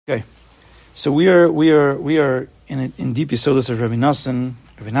Okay, so we are in deep yesodus of Rebbe Nosson,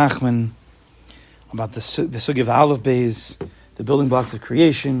 Rebbe Nachman, about the sugi of Aleph Beis, the building blocks of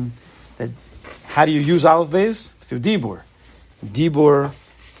creation. That how do you use Aleph Beis? Through Dibur. Dibur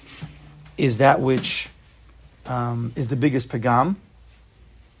is that which is the biggest pagam,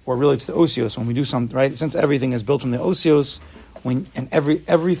 or really it's the osios. When we do something, right? Since everything is built from the osios,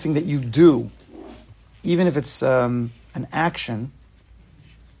 everything that you do, even if it's an action,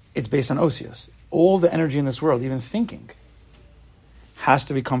 it's based on osios. All the energy in this world, even thinking, has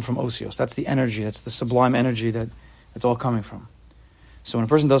to come from osios. That's the energy. That's the sublime energy that it's all coming from. So when a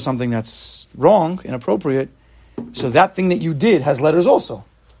person does something that's wrong, inappropriate, so that thing that you did has letters also.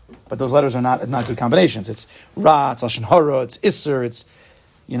 But those letters are not good combinations. It's Ra, it's Lashon Hara, it's Isser, it's,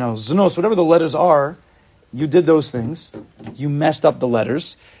 Zunos, whatever the letters are, you did those things. You messed up the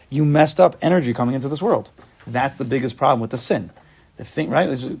letters. You messed up energy coming into this world. That's the biggest problem with the sin. The thing, right?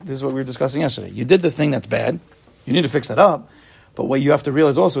 This is what we were discussing yesterday. You did the thing that's bad. You need to fix that up. But what you have to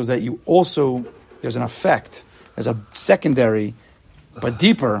realize also is that there's an effect. There's a secondary, but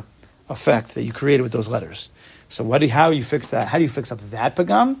deeper effect that you created with those letters. So how do you fix that? How do you fix up that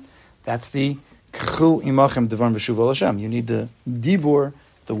pagam? That's the k'chu imachem devar v'shuva l'Hashem. You need the dibur,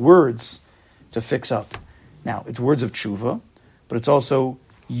 the words, to fix up. Now, it's words of tshuva, but it's also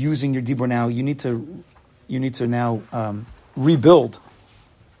using your dibur now. You need to now rebuild.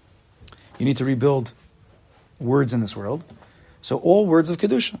 You need to rebuild words in this world. So all words of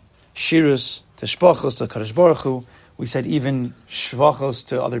kedusha, shirus to shpachos to Kadosh Baruch Hu. We said even shvachos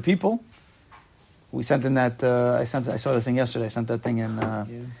to other people. We sent in that. I saw the thing yesterday. I sent that thing in. I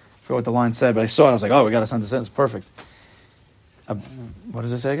forgot what the line said, but I saw it. I was like, oh, we got to send this in. It's perfect. What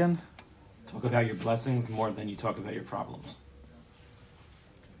does it say again? Talk about your blessings more than you talk about your problems.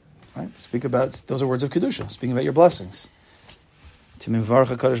 Right. Speak about those are words of kedusha. Speaking about your blessings. To mivarach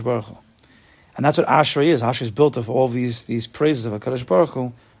HaKadosh Baruch Hu. And that's what Ashrei is. Ashrei is built of all these praises of HaKadosh Baruch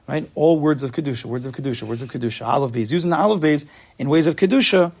Hu, right? All words of Kedusha, words of Kedusha, words of Kedusha, Aleph Beis. Using the Aleph Beis in ways of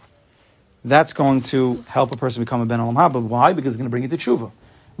Kedusha, that's going to help a person become a Ben Olam Haba. Why? Because it's going to bring you to tshuva.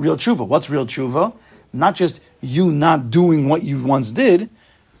 Real tshuva. What's real tshuva? Not just you not doing what you once did,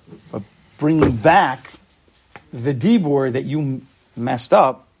 but bringing back the dibur that you messed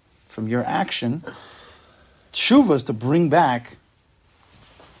up from your action. Tshuva is to bring back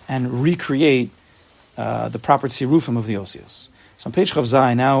and recreate the proper tzirufim of the osios. So on page Chav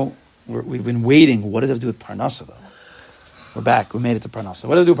Zayin, now we've been waiting. What does it have to do with Parnasa, though? We're back. We made it to Parnasa.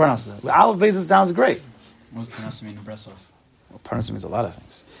 What does it do with Parnasa? With Aleph Beis, it sounds great. What does Parnasa mean in Bresov? Well, Parnasa means a lot of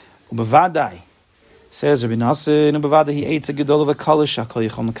things. Ubavadai says Rebbe Nosson, Ubavadai, he ate a gedol of a kalish, hakol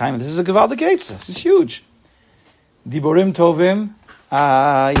yichom l'kaim. This is a gevaldik eitzah. This is huge. Diborim tovim.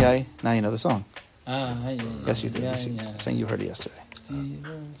 Now you know the song. Yes, you did. I'm saying you heard it yesterday.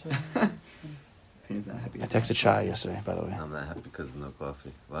 He's not happy. I texted Shai yesterday, by the way. I'm not happy because of no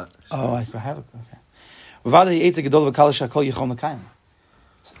coffee. What? Oh, I have it. Okay. V'vada yi'etz gedol v'kalish hakol yichom l'kaim.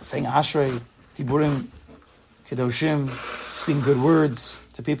 Saying Ashrei, Diburim, Kedoshim, speaking good words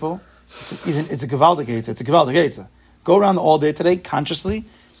to people. It's a gevaldik eitzah. It's a gevaldik eitzah. Go around all day today, consciously,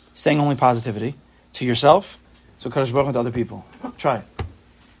 saying only positivity to yourself, to Kadosh Baruch Hu, to other people. Try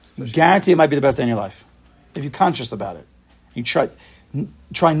it. Guarantee it might be the best day in your life. If you're conscious about it. You try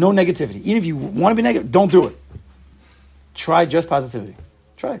no negativity. Even if you want to be negative, don't do it. Try just positivity.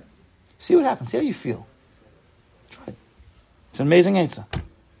 Try it. See what happens. See how you feel. Try it. It's an amazing answer.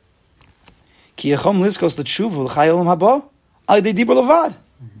 Ki yachom liskos l'tshuva l'chai olam haba al yedei dibur levad.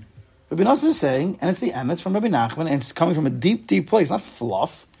 Rebbe Nosson is saying, and it's the emes from Rebbe Nachman, and it's coming from a deep, deep place, not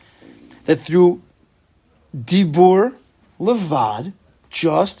fluff, that through dibur levad,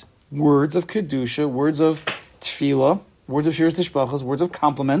 just words of kedusha, words of tefillah, words of shiras tishbachos, words of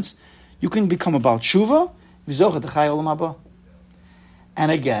compliments, you can become about tshuva, v'zochet l'chai olam haba.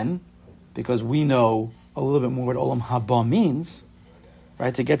 And again, because we know a little bit more what olam haba means,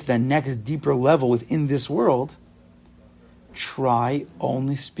 right? To get to that next deeper level within this world, try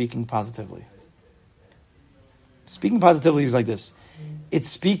only speaking positively. Speaking positively is like this. It's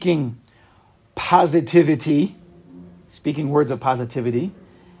speaking positivity, speaking words of positivity,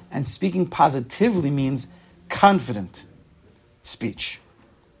 and speaking positively means confident speech.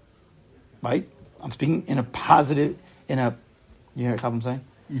 Right? I'm speaking in a positive, you hear what I'm saying?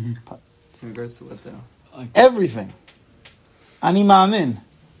 Mm-hmm. In regards to what though? Everything. Ani ma'amin.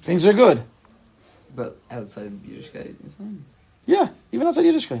 Things are good. But outside of Yiddishkeit, you're saying? Yeah, even outside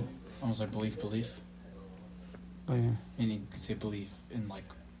Yiddishkeit. Almost like belief. Oh, yeah. And you could say belief in like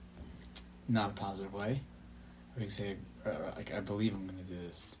not a positive way. Or you could say like I believe I'm going to do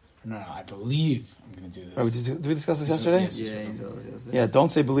this. No, I believe I'm going to do this. Right, did we discuss this yesterday? Yes. Yeah, you told us yesterday. Yeah, don't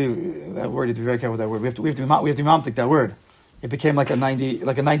say believe. That word, you have to be very careful with that word. We have to mamtik that word. It became like a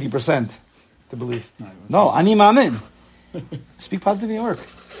 90% to believe. No, ani ma'amin. Speak positivity at work.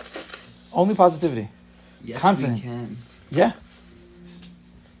 Only positivity. Yes, Confident. we can. Yeah.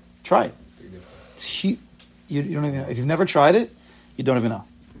 Try it. You don't even know. If you've never tried it, you don't even know.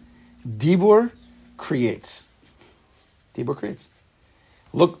 Dibur creates. Dibur creates.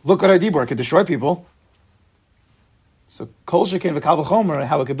 Look at our Dibur. It could destroy people. So kol shekein v'kal v'chomer,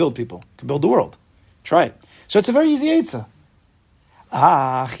 how it could build people. It could build the world. Try it. So it's a very easy eitzah.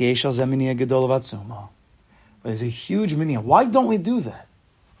 But there's a huge miniyah. Why don't we do that?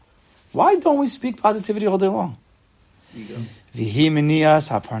 Why don't we speak positivity all day long? Vihi miniyas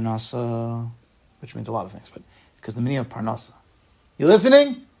haparnasa, which means a lot of things, but because the miniyah of parnasa. You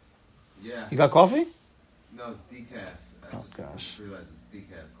listening? Yeah. You got coffee? No, it's decaf. I Oh, just gosh. realized it's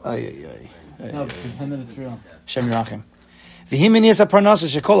decaf. Oh, yeah. No, pretend that it's real. Shem Yerachim. Vihi miniyas haparnasa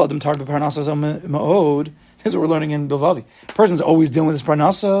shekol adam tar b'parnasa ma'od. This is what we're learning in Bilvavi. A person's always dealing with this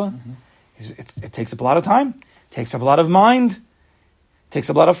parnasa. It takes up a lot of time. Takes up a lot of mind.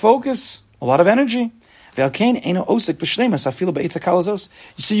 Takes up a lot of focus. A lot of energy. So you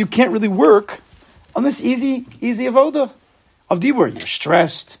can't really work on this easy avoda of dibur. You're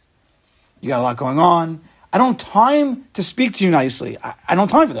stressed. You got a lot going on. I don't have time to speak to you nicely. I don't have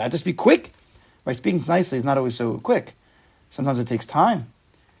time for that. I have to speak quick. Right? Speaking nicely is not always so quick. Sometimes it takes time.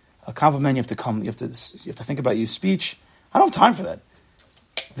 A compliment, you have to think about your speech. I don't have time for that.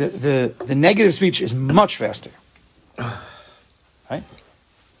 The negative speech is much faster. Right?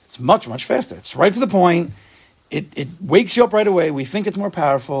 It's much, much faster. It's right to the point. It wakes you up right away. We think it's more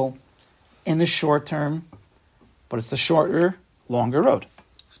powerful in the short term, but it's the shorter, longer road.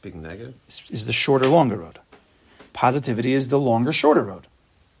 Speaking negative? Is the shorter, longer road. Positivity is the longer, shorter road.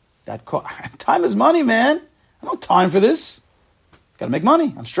 Time is money, man. I don't have time for this. Got to make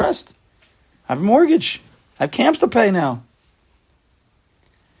money. I'm stressed. I have a mortgage. I have camps to pay now.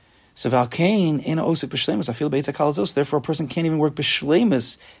 So Valkain in osik b'shleimus. I feel beitzak kalazos. Therefore, a person can't even work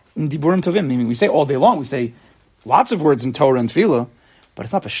b'shleimus in diburim tovim. Meaning, we say all day long. We say lots of words in Torah and Tefillah, but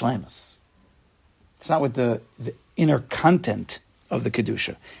it's not b'shleimus. It's not with the inner content of the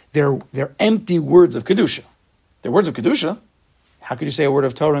kedusha. They're empty words of kedusha. They're words of kedusha. How could you say a word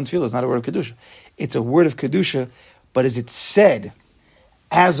of Torah and Tefillah is not a word of kedusha? It's a word of kedusha, but is it said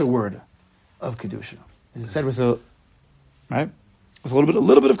as a word of kedusha? Is it said with a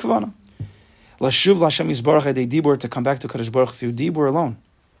little bit of kavana? Lashuv l'Hashem yisbarach edei dibur, to come back to Kadosh Baruch through dibur alone.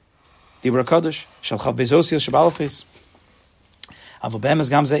 Dibur HaKadosh shel chav bezosias shebalafes. Avobem is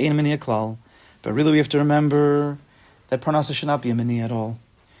gam ze'in mini klal. But really, we have to remember that parnasa should not be a mini at all.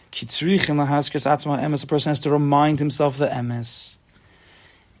 Ki tzrichin lahaskers atzma emes. A person has to remind himself the emes,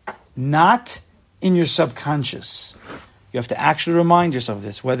 not in your subconscious. You have to actually remind yourself of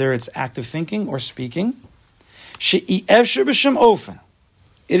this, whether it's active thinking or speaking. It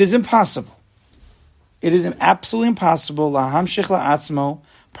is impossible. It is absolutely impossible.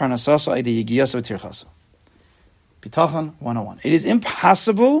 Bitachon 101. It is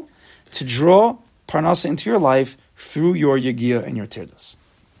impossible to draw parnasa into your life through your yagiyah and your tirdas.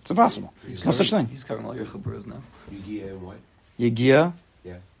 It's impossible. There's no such thing. He's covering all your chaburas now. Yugia and what? Yagiyah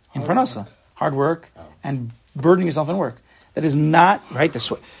in parnasa. Hard work and burdening yourself in work. That is not right. This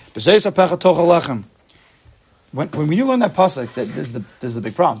way. When you learn that pasuk, that this is the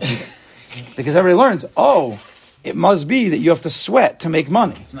big problem. Because everybody learns, it must be that you have to sweat to make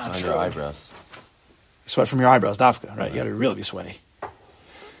money. It's not On true. your eyebrows. Sweat from your eyebrows, dafka, right? You got to really be sweaty. You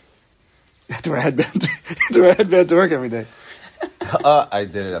have to wear a headband. To work every day. I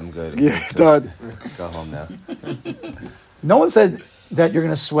did it. I'm good. Yeah, done. Go home now. No one said that you're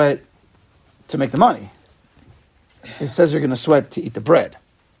going to sweat to make the money. It says you're going to sweat to eat the bread.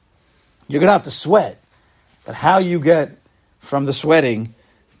 You're going to have to sweat. But how you get from the sweating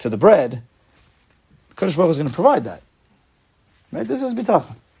to the bread, the Kadosh Baruch Hu is going to provide that. Right? This is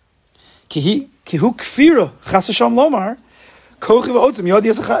bitachon. Kihu kfira chas Hashem lomar kochi v'otzim yod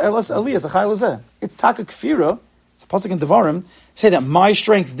yisachai elas aliyah zachai lezeh. It's taka kfira. It's a pasuk in Devarim. Say that my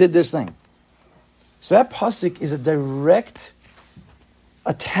strength did this thing. So that pasuk is a direct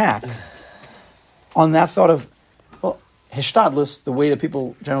attack on that thought of, hishtadlus. The way that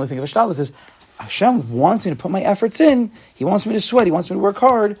people generally think of hishtadlus is, Hashem wants me to put my efforts in. He wants me to sweat. He wants me to work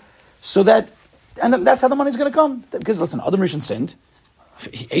hard, so that, and that's how the money's going to come. Because listen, Adam Rishon sinned.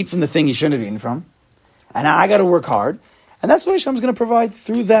 He ate from the thing he shouldn't have eaten from, and I got to work hard, and that's why Hashem's going to provide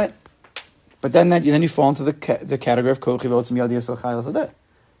through that. But then you fall into the category of kochi v'otzim yad yisrael chayil zadeh.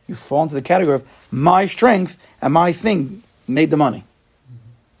 You fall into the category of my strength and my thing made the money.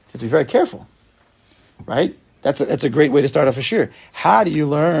 have to be very careful, right? That's a great way to start off a shir. How do you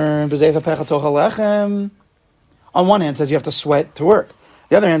learn? On one hand, it says you have to sweat to work.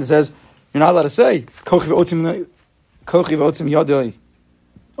 The other hand, it says you're not allowed to say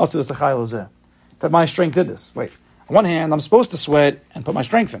that my strength did this. Wait. On one hand, I'm supposed to sweat and put my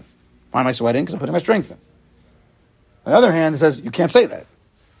strength in. Why am I sweating? Because I'm putting my strength in. On the other hand, it says you can't say that.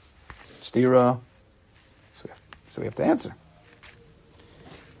 Stira. So we have to answer.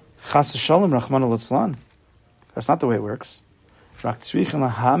 Chas v'shalom rachmana litzlan. That's not the way it works. All parnasa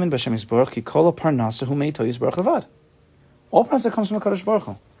comes from the Kadosh Baruch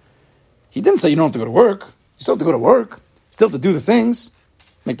Hu. He didn't say you don't have to go to work. You still have to go to work. Still have to do the things.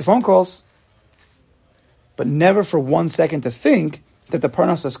 Make the phone calls. But never for 1 second to think that the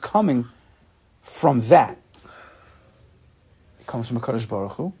parnasa is coming from that. It comes from the Kadosh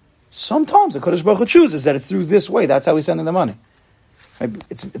Baruch Hu. Sometimes the Kadosh Baruch Hu chooses that it's through this way. That's how he's sending the money.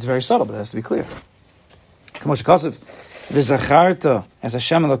 It's very subtle, but it has to be clear. Kamosh Kosov, v'zacharta as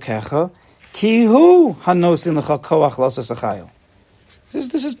Hashem Elokecha, ki hu hanosin lecha koach l'asas achayil.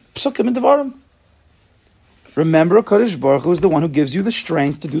 This is psukim in Devarim. Remember, Kadosh Baruch Hu is the one who gives you the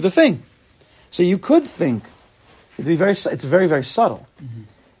strength to do the thing. So you could think it's very, very subtle. Mm-hmm.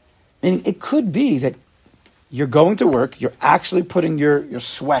 Meaning, it could be that you're going to work, you're actually putting your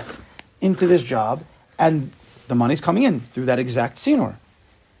sweat into this job, and the money's coming in through that exact sinor.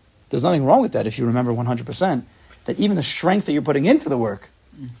 There's nothing wrong with that if you remember 100% that even the strength that you're putting into the work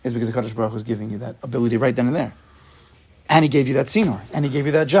is because the Kadosh Baruch Hu is giving you that ability right then and there. And he gave you that sinor, and he gave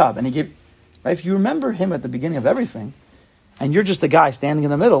you that job, and he gave... Right? If you remember him at the beginning of everything, and you're just a guy standing in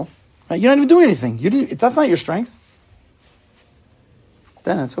the middle, right? You're not even doing anything. That's not your strength.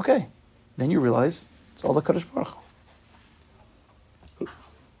 Then it's okay. Then you realize it's all the Kadosh Baruch Hu.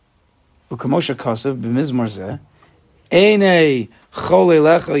 U'kamosha kasav b'mizmor zeh, einei chole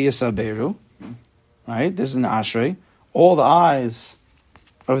lecha yisaberu. Right? This is an ashrei. All the eyes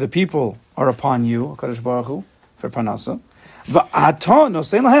of the people are upon you, Kadosh Baruch Hu, for parnasa. V'ato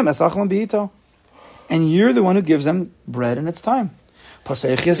nosein lahem esachlan b'ito. And you're the one who gives them bread in its time.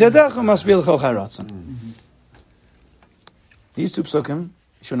 Pasech yasedecha must be l'chol chayratzon. These two psukim,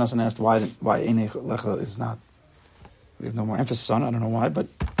 Rebbe Nosson asked why einei lecha is not. We have no more emphasis on it. I don't know why, but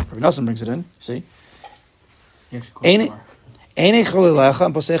Rebbe Nosson brings it in. See, einei chole lecha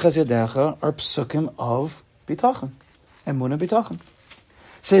and pasech yasedecha are psukim of bitachon, emunah bitachon.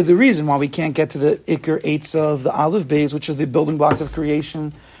 Say the reason why we can't get to the Iker Eitzah of the Aleph Beis, which are the building blocks of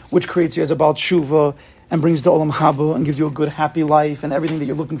creation, which creates you as a Baal Tshuva and brings the Olam Haba and gives you a good, happy life and everything that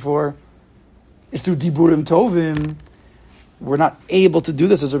you're looking for, is through Diburim Tovim. We're not able to do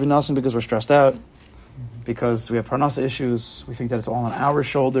this as Rebbe Nosson because we're stressed out, because we have parnasa issues. We think that it's all on our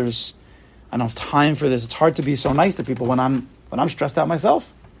shoulders. I don't have time for this. It's hard to be so nice to people when I'm stressed out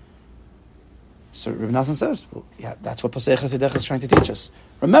myself. So Rebbe Nosson says, well, yeah, that's what Pasech HaSidech is trying to teach us.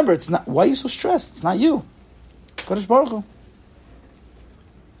 Remember, it's not. Why are you so stressed? It's not you. It's Kadosh Baruch Hu.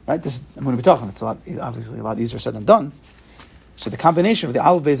 Right? This I'm going to be talking. It's obviously a lot easier said than done. So the combination of the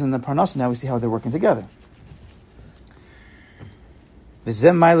Aleph Beis and the Parnasa, now we see how they're working together.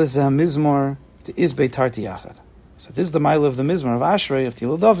 V'zem mailas mizmor to izbei tarti yachad. So this is the mile of the mizmor of Ashrei of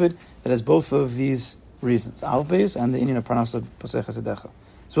Tilo David that has both of these reasons, Aleph Beis and the Inyan of Parnasa Pasech HaSidech.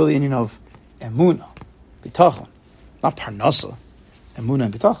 It's really the Inyan of Emunah, Bitachon, not Parnasa. Emunah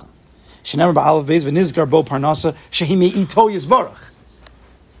and Bitachon. Shenemer ba'alav beis v'nizgar bo Parnasa shehi me'ito yizbarach.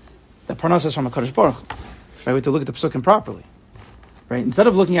 That Parnasa is from a Kadosh Baruch. Right? We have to look at the psukim properly. Right? Instead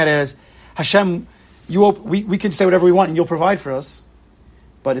of looking at it as Hashem, we can say whatever we want and you'll provide for us,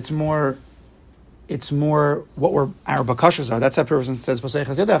 but it's more what our bakashas are. That's how a person says Posei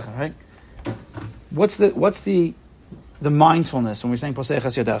Chas Yadecha, right? What's the mindfulness when we're saying Posei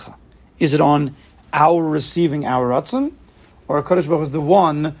Chas Yadecha? Is it on our receiving our ratzon, or Kadosh Baruch Hu is the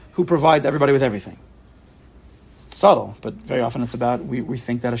one who provides everybody with everything? It's subtle, but very often it's about we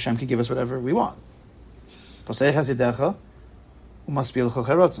think that Hashem can give us whatever we want. Posei Chas Yadecha must be l'chol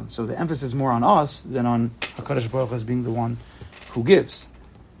ratzon. So the emphasis is more on us than on Kadosh Baruch Hu as being the one who gives.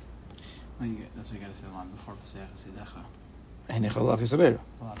 Well, that's what you got to say the line before Pasech HaSidech. A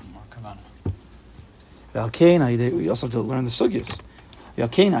lot more kavanah. We also have to learn the sugyas.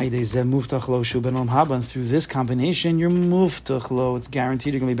 And through this combination, you're muftach lo. It's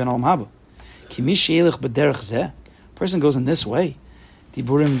guaranteed you're going to be ben olam haba. Person goes in this way.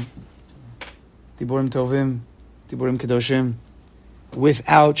 Diburim tovim, diburim kedoshim,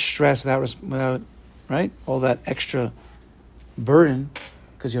 without stress, without right, all that extra burden,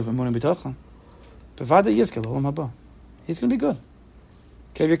 because you have emunah bitachon. Bevada yizkel olam haba. He's going to be good.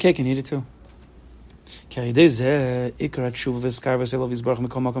 Can have your cake and eat it too. Through this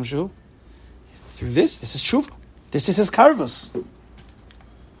is tshuva. This is his karvus. All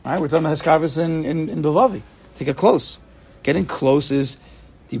right, we're talking about his karvus in Bevavi. Take it close. Getting close is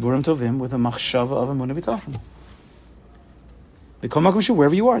diburim tovim with a machshava of emunah b'tachon. B'kol makom shu,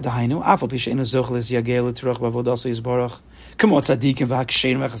 wherever you are, dahainu afal pisha inu zoch les yagel l'tiroch b'avodaso yisbarach k'mo tzadikim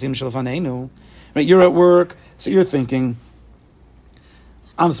v'hakshein v'chasim shelafaneinu. Right, you're at work, so you're thinking,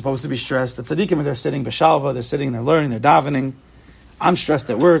 I'm supposed to be stressed. The tzaddikim, they're sitting b'shalva, they're sitting, they're learning, they're davening. I'm stressed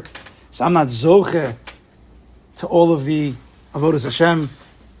at work, so I'm not zoche to all of the avodas Hashem.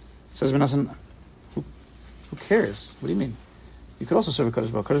 Says Rebbe Nosson, who cares? What do you mean? You could also serve a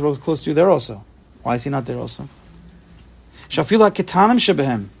Kadosh Baruch Hu. Kadosh Baruch Hu is close to you there also. Why is he not there also? Shafila ketanim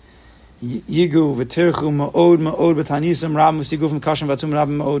shebehem yigu v'tirchu ma'od b'tanisim rab musigufim kashim v'atzum rab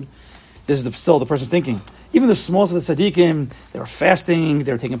ma'od. This is still the person's thinking. Even the smallest of the tzaddikim, they were fasting,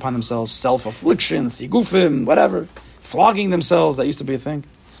 they were taking upon themselves self-affliction, sigufim, whatever, flogging themselves. That used to be a thing.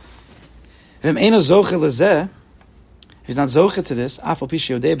 If he's not zoche to this, afal pi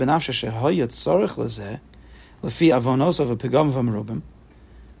sheyodei b'nafshe shehoyat tzorich lezeh, lefi avonos of a pigam v'merubim.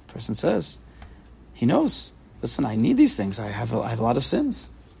 Person says, he knows. Listen, I need these things. I have a lot of sins.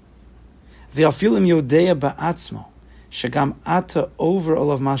 V'afilim yodei ba'atzmo shegam ata over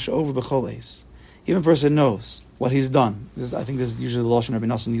olav masha over b'chol eis. Even a person knows what he's done. I think this is usually the lashon Rebbe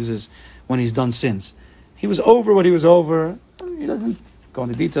Nosson uses when he's done sins. He was over what he was over. He doesn't go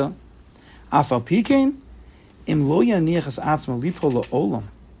into detail. Afal pikein im lo yaniach es atzmo lipo la'olam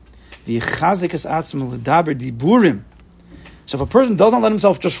v'yichazik es atzmo l'daber diburim. So if a person doesn't let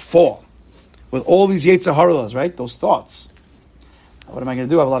himself just fall with all these yetzer haras, right, those thoughts, what am I going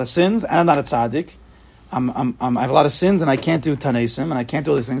to do? I have a lot of sins, and I'm not a tzaddik. I have a lot of sins, and I can't do tanesim, and I can't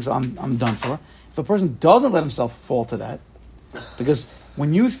do all these things, so I'm done for. If a person doesn't let himself fall to that, because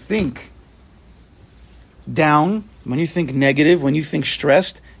when you think down, when you think negative, when you think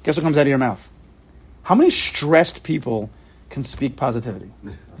stressed, guess what comes out of your mouth? How many stressed people can speak positivity?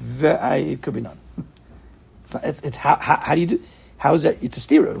 It could be none. It's how do you do? How is that? It's a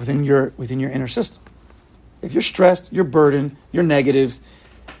stira within your inner system. If you're stressed, you're burdened, you're negative,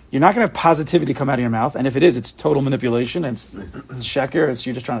 you're not going to have positivity come out of your mouth. And if it is, it's total manipulation. And it's sheker. It's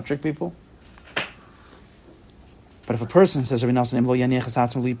you're just trying to trick people. But if a person says, Rebbe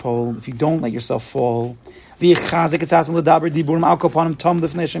Nosson, if you don't let yourself fall,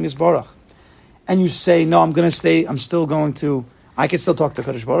 and you say, no, I'm going to stay, I can still talk to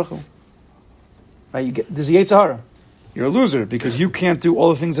Kadosh Baruch Hu. Right? There's a yetzer hara. You're a loser because you can't do all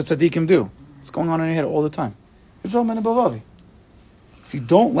the things that tzaddikim do. It's going on in your head all the time. If you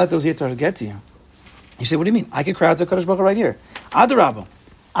don't let those yetzer haras get to you, you say, what do you mean? I could cry out to Kadosh Baruch Hu right here. Adarabah.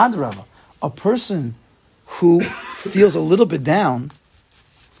 A person who feels a little bit down,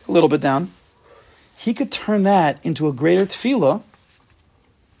 he could turn that into a greater tefillah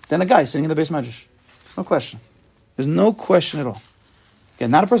than a guy sitting in the Beis Medrash. There's no question. There's no question at all.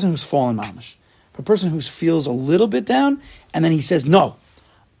 Again, not a person who's fallen mamish, but a person who feels a little bit down, and then he says, no,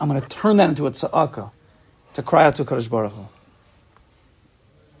 I'm going to turn that into a tza'aka, to cry out to Kadosh Baruch Hu.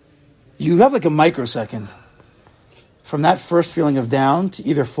 You have like a microsecond from that first feeling of down to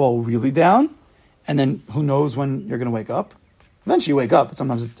either fall really down, and then who knows when you're going to wake up. Eventually you wake up, but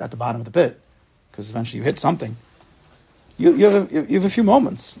sometimes it's at the bottom of the pit, because eventually you hit something. You have a few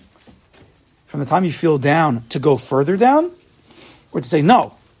moments from the time you feel down to go further down, or to say,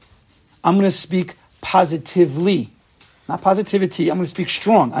 no, I'm going to speak positively. Not positivity, I'm going to speak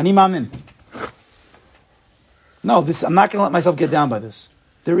strong. Ani mamin. No, I'm not going to let myself get down by this.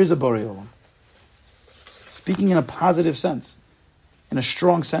 There is a Borei Olam. Speaking in a positive sense, in a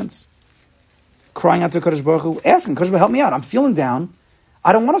strong sense. Crying out to Kadosh Baruch Hu, asking, Kadosh Baruch Hu, help me out. I'm feeling down.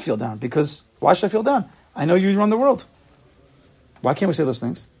 I don't want to feel down, because why should I feel down? I know you run the world. Why can't we say those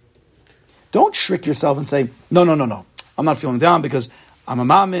things? Don't trick yourself and say, no. I'm not feeling down because I'm a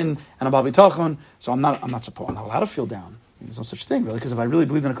mamin and a bal bitachon, so I'm not allowed to feel down. There's no such thing, really, because if I really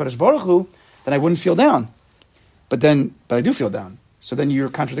believed in a Kadosh Baruch Hu, then I wouldn't feel down. But I do feel down. So then you're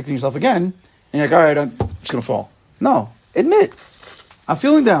contradicting yourself again, and you're like, all right, I'm just going to fall. No, admit, I'm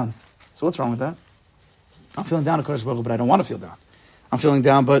feeling down. So what's wrong with that? I'm feeling down to Kadosh Baruch Hu, but I don't want to feel down. I'm feeling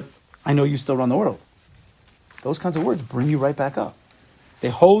down, but I know you still run the world. Those kinds of words bring you right back up. They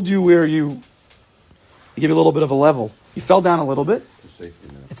hold you where they give you a little bit of a level. You fell down a little bit.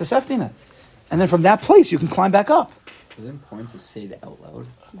 It's a safety net. And then from that place, you can climb back up. Is it important to say that out loud?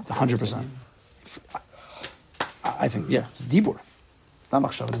 100%. I think, yeah, it's dibur. Not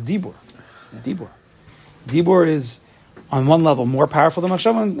machshava, it's dibur. Yeah. Dibur is, on one level, more powerful than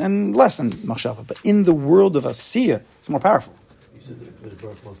machshava and less than machshava. But in the world of asiyah, it's more powerful. You said that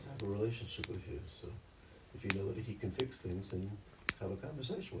Baruch wants to have a relationship with you, so if you know that he can fix things, and have a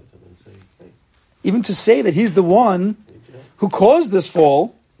conversation with him and say, hey, Even to say that he's the one who caused this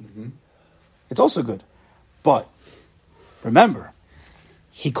fall, it's also good. But remember,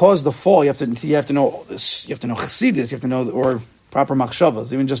 he caused the fall. You have to know this. You have to know chassidus. You have to know or proper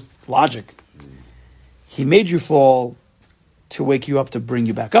machshavas, even just logic. He made you fall to wake you up, to bring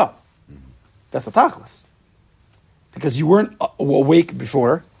you back up. That's the tachlis. Because you weren't awake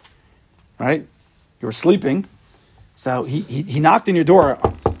before, right? You were sleeping. So he knocked on your door.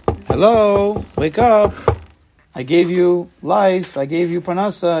 Hello, wake up. I gave you life. I gave you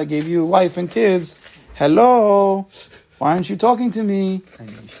parnasa. I gave you wife and kids. Hello. Why aren't you talking to me?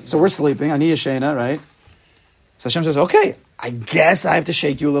 So we're sleeping. I need a shena, right? So Hashem says, okay, I guess I have to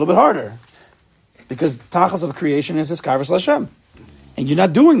shake you a little bit harder. Because tachlis of creation is Hiskarvus Hashem. And you're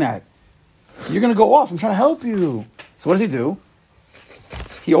not doing that. So you're going to go off. I'm trying to help you. So what does he do?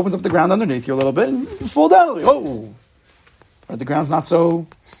 He opens up the ground underneath you a little bit and you fall down. Oh! Or the ground's not so...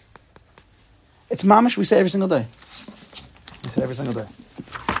 It's mamish, we say every single day. We say every single day.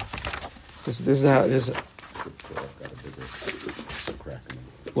 This is how...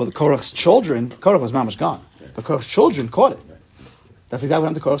 Well, the Korach's children... Korach was mamish gone. But Korach's children caught it. That's exactly what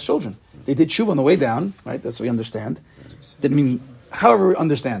happened to Korach's children. They did tshuva on the way down, right? That's what we understand. Didn't mean... However we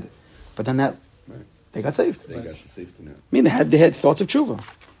understand it. But then that... They got saved. they got saved to know. I mean, they had thoughts of tshuva.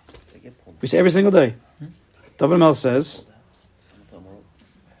 We say every single day. David Mel says...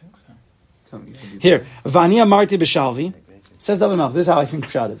 Here, Vani Amarti B'Shalvi, says David Melch, this is how I think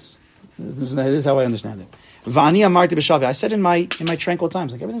Pshat is. This is how I understand it. Vani Amarti B'Shalvi, I said in my tranquil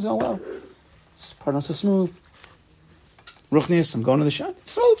times, like everything's going well. Pardon us, smooth. Ruchnis, I'm going to the shot.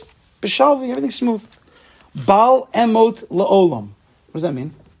 It's smooth. B'Shalvi, everything's smooth. Bal Emot La'olam. What does that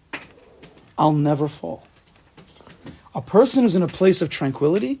mean? I'll never fall. A person who's in a place of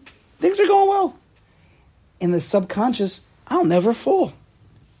tranquility, things are going well. In the subconscious, I'll never fall.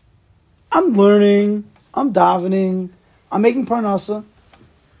 I'm learning, I'm davening, I'm making parnasa,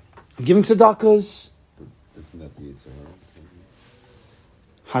 I'm giving tzedakahs. Isn't that the Yitzhak?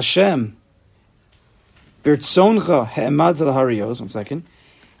 Hashem, birtzoncha he'emad hariyos, 1 second,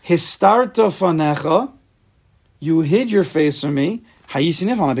 histarta fanecha, you hid your face from me,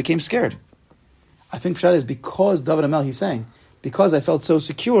 hayisinifan, I became scared. I think Pshat is because David Amel, he's saying, because I felt so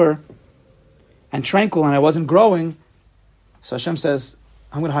secure and tranquil and I wasn't growing, so Hashem says,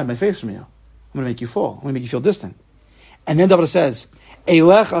 I'm going to hide my face from you. I'm going to make you fall. I'm going to make you feel distant. And then David says,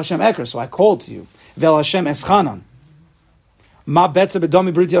 Eilech Hashem Ekra, so I called to you. Vel Hashem Eschanan. Ma betze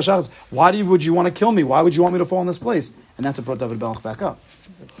bedomi briti al-shachas. Why would you want to kill me? Why would you want me to fall in this place? And that's what brought David Belach back up.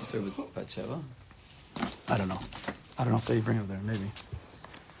 I don't know. I don't know if they bring it there, maybe.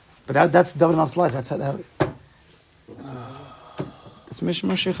 But that's David Belach's life. That's how... It's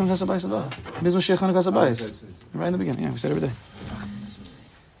Mishmar Shechan Kasabayis. Mishmar Shechan Kasabayis. Right in the beginning. Yeah, we said it every day.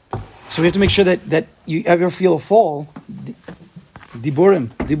 So we have to make sure that you ever feel a fall.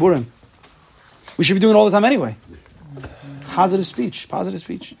 Diburim. We should be doing it all the time anyway. Positive speech.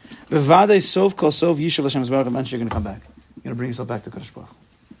 Bevadei sov kol sov yishav Hashem Yisbarach. Eventually you're going to come back. You're going to bring yourself back to Kadosh Baruch.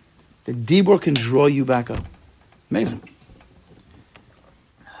 The dibur can draw you back up. Amazing.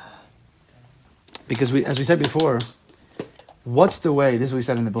 Because as we said before, what's the way, this is what we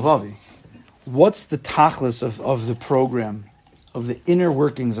said in the Bavavi, what's the tachlis of the program, of the inner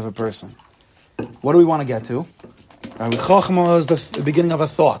workings of a person? What do we want to get to? Chachma is the beginning of a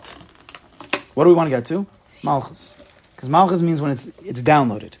thought. What do we want to get to? Malchus. Because Malchus means when it's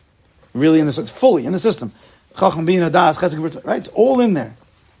downloaded. Really it's fully in the system. Chacham bin Adas, Chesed, right? It's all in there.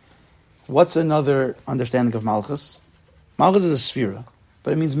 What's another understanding of Malchus? Malchus is a sphera,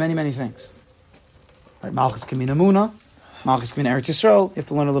 but it means many, many things. Right? Malchus can mean Amunah. Malchus can mean Eretz Yisrael. You have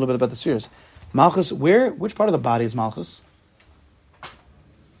to learn a little bit about the spheres. Malchus, which part of the body is Malchus?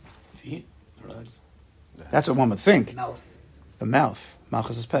 Feet, legs. That's what one would think. Mouth. The mouth.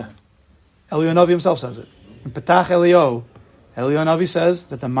 Malchus is peh. Eliyahu Navi himself says it. In Petach Eliyahu Navi says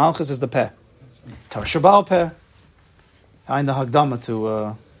that the Malchus is the peh. Tar Shabal peh. In the Hagdama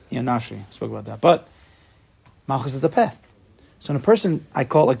to Ian Nashi spoke about that. But Malchus is the peh. So in a person, I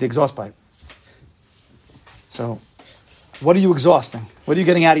call it like the exhaust pipe. So, what are you exhausting? What are you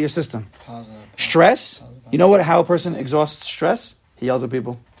getting out of your system? Stress. You know how a person exhausts stress? He yells at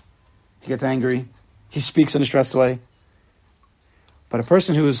people. He gets angry. He speaks in a stressed way. But a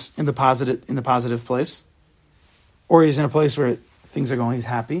person who is in the positive place, or he's in a place where things are going, he's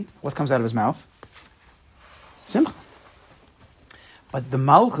happy. What comes out of his mouth? Simcha. But the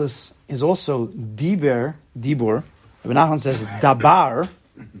Malchus is also dibur. Rebbe Nosson says dabar.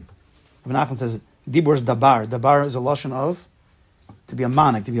 Rebbe Nosson says dibur is dabar. Dabar is a lashon of to be a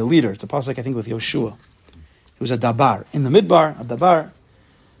manik, to be a leader. It's a pasuk I think with Yoshua. He was a dabar. In the midbar, a dabar.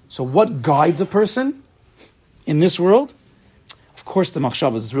 So what guides a person in this world? Of course, the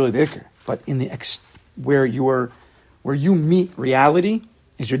machshavas is really the ikr. But in the where you meet reality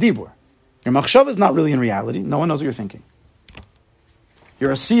is your dibur. Your machshava is not really in reality. No one knows what you're thinking. Your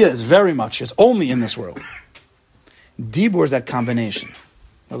asiya is only in this world. Dibur is that combination,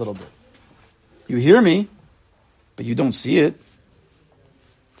 a little bit. You hear me, but you don't see it.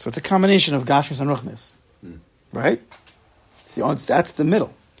 So it's a combination of gashmis and ruchnis, right? That's the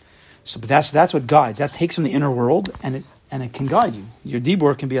middle. So, but that's what guides. That takes from the inner world, and it can guide you. Your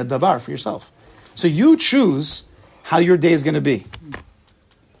dibur can be a davar for yourself. So you choose how your day is going to be.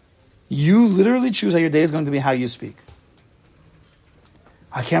 You literally choose how your day is going to be, how you speak.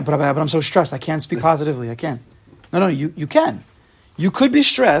 I can't, but I'm so stressed. I can't speak positively. I can't. No, you can. You could be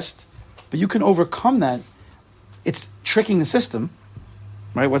stressed, but you can overcome that. It's tricking the system,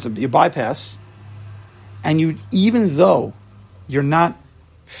 right? You bypass, and even though you're not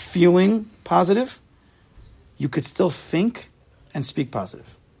feeling positive, you could still think and speak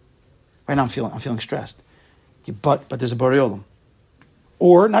positive. Right now, I'm feeling stressed, but there's a Borei Olam,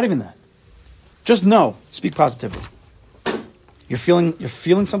 or not even that. Just speak positively. You're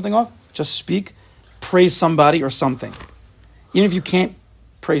feeling something off. Just speak, praise somebody or something. Even if you can't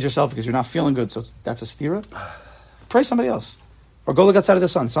praise yourself because you're not feeling good, so that's a stira. Praise somebody else, or go look outside of the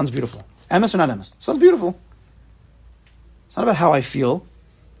sun. Sun's beautiful. Emes or not emes? Sun's beautiful. It's not about how I feel.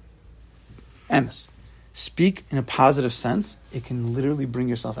 Emes. Speak in a positive sense. It can literally bring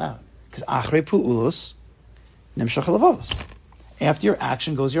yourself out. Because achrei pu'ulos nimshach halavavos. After your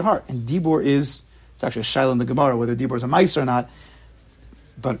action goes your heart. And dibur it's actually a shaila in the Gemara, whether dibur is a maisa or not,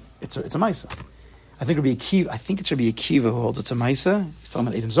 but it's a maisa. I think it's Rebbe Akiva who holds it's a maisa. He's talking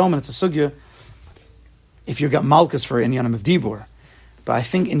about Edom Zoman, it's a sugya. If you've got malchus for inyanim of dibur. But I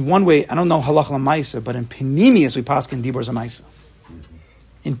think in one way, I don't know halacha maisa, but in Panemius we paskin dibur is a maisa.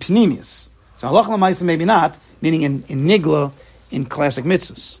 In Panemius. So halacha maisa maybe not, meaning in nigla, in classic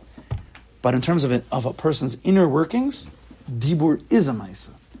mitzvahs. But in terms of a person's inner workings, dibur is a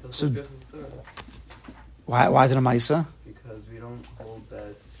maisa. So why is it a maisa? Because we don't hold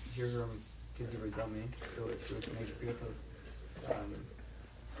that Hiram gives you a dummy, so it should make because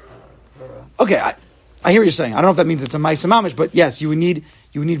Torah. Okay, I hear what you're saying. I don't know if that means it's a maisa mamish, but yes, you would need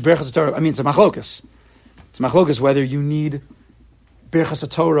berachas Torah. I mean, it's a machlokas. It's a machlokas whether you need berachas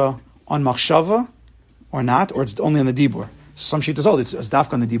Torah on machshava or not, or it's only on the dibur. So some shittas hold it's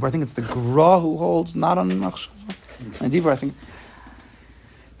dafka on the dibur. I think it's the gra who holds not on machshava. On the dibur, I think.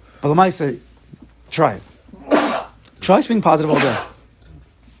 But the maisa, try it. Try speaking positive all day.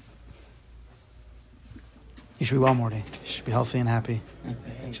 You should be well, Morty. You should be healthy and happy. You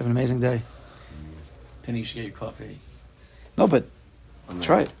should have an amazing day. Penny, you should get your coffee. No, but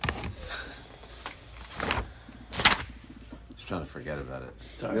try it. Just trying to forget about it.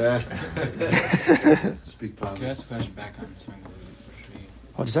 Sorry. Speak Can I positive. ask a question back on something which we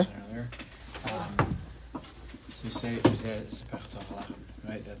What'd you say? earlier? So we say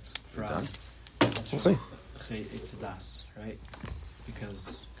right? That's from. That's We'll from see. It's a das, right?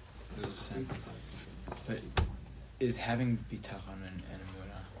 Because there's a sin. But is having bitachon and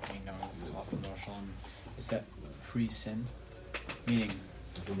emunah, knowing this is often Roshon, is that pre-sin? Meaning,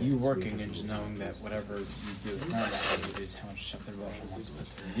 you working and just knowing that whatever you do is not about what you do, is how much Shafir Roshon wants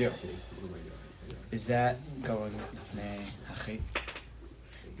with you. Is that going Fnei Hachit?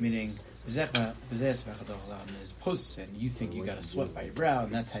 Meaning, is post-sin. You think you got a sweat by your brow,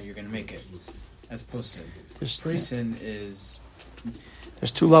 and that's how you're going to make it. That's post-sin. Pre-sin is...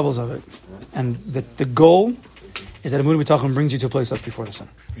 There's two levels of it. And the goal is that Emunah B'tachon brings you to a place that's before the sin.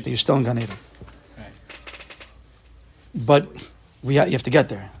 That you're still in Gan Eden. Right. But you have to get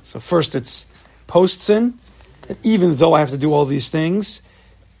there. So first it's post-sin, that even though I have to do all these things,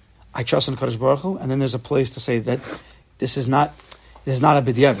 I trust in Kadosh Baruch Hu, and then there's a place to say that this is not a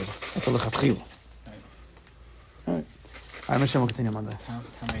b'diavad. It's a lechatchila. Right. All right. All right, Hashem will continue Monday. Tama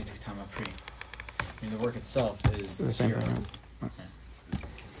pre. I mean, the work itself is The same hero. thing. Right?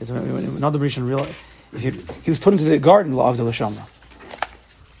 It's another Rishon realized he was put into the garden law of the Lashamra.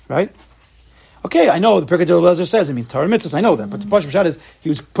 Right? Okay, I know the Pirkei Eliezer says it means Torah mitzvahs. I know that, but the Pashup Pshat is he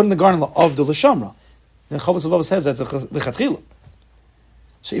was put in the garden law of the Lashamra. The Chavos Levavos says that's the lechatchila.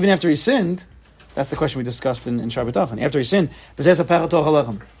 So even after he sinned, that's the question we discussed in Shabbat Tachan. After he sinned, what's the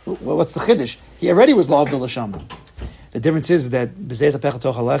chiddush? He already was law of the Lashamra. The difference is that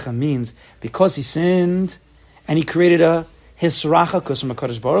means because he sinned and he created a hisrachakus from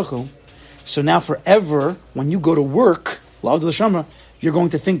HaKadosh Baruch Hu, so now forever, when you go to work, law of the Lashamra, you're going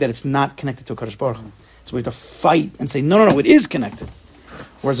to think that it's not connected to HaKadosh Baruch Hu. So we have to fight and say, no, it is connected.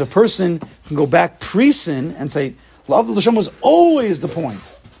 Whereas a person can go back pre-sin and say, love of Hashem was always the point.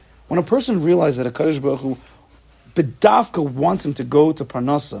 When a person realizes that a Kadosh Baruch Hu B'dafka wants him to go to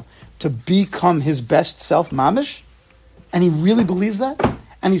Parnasa, to become his best self, mamish, and he really believes that,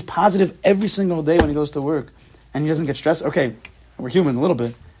 and he's positive every single day when he goes to work, and he doesn't get stressed. Okay, we're human a little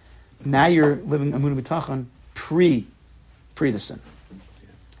bit. Now you're living Amunah B'tachon pre the sin.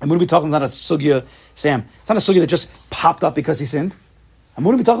 Amunah B'tachon is not a sugya, Sam. It's not a sugya that just popped up because he sinned.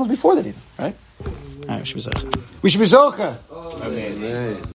 Amunah B'tachon was before that even, right? All right, we should be zocha. Okay.